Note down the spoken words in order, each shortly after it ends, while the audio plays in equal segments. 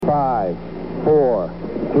5, 4,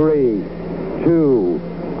 3, 2,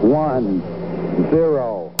 1,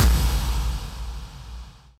 0.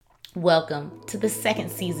 Welcome to the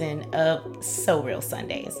second season of So Real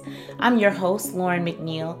Sundays. I'm your host, Lauren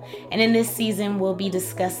McNeil, and in this season, we'll be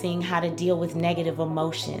discussing how to deal with negative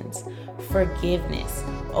emotions, forgiveness,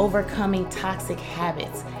 overcoming toxic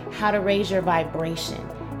habits, how to raise your vibration,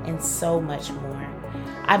 and so much more.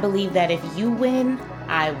 I believe that if you win,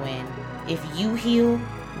 I win. If you heal,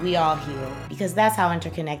 we all heal, because that's how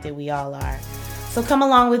interconnected we all are. So come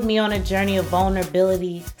along with me on a journey of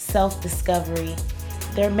vulnerability, self-discovery.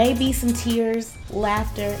 There may be some tears,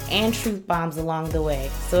 laughter, and truth bombs along the way.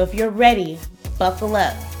 So if you're ready, buckle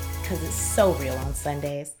up, because it's so real on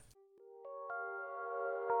Sundays.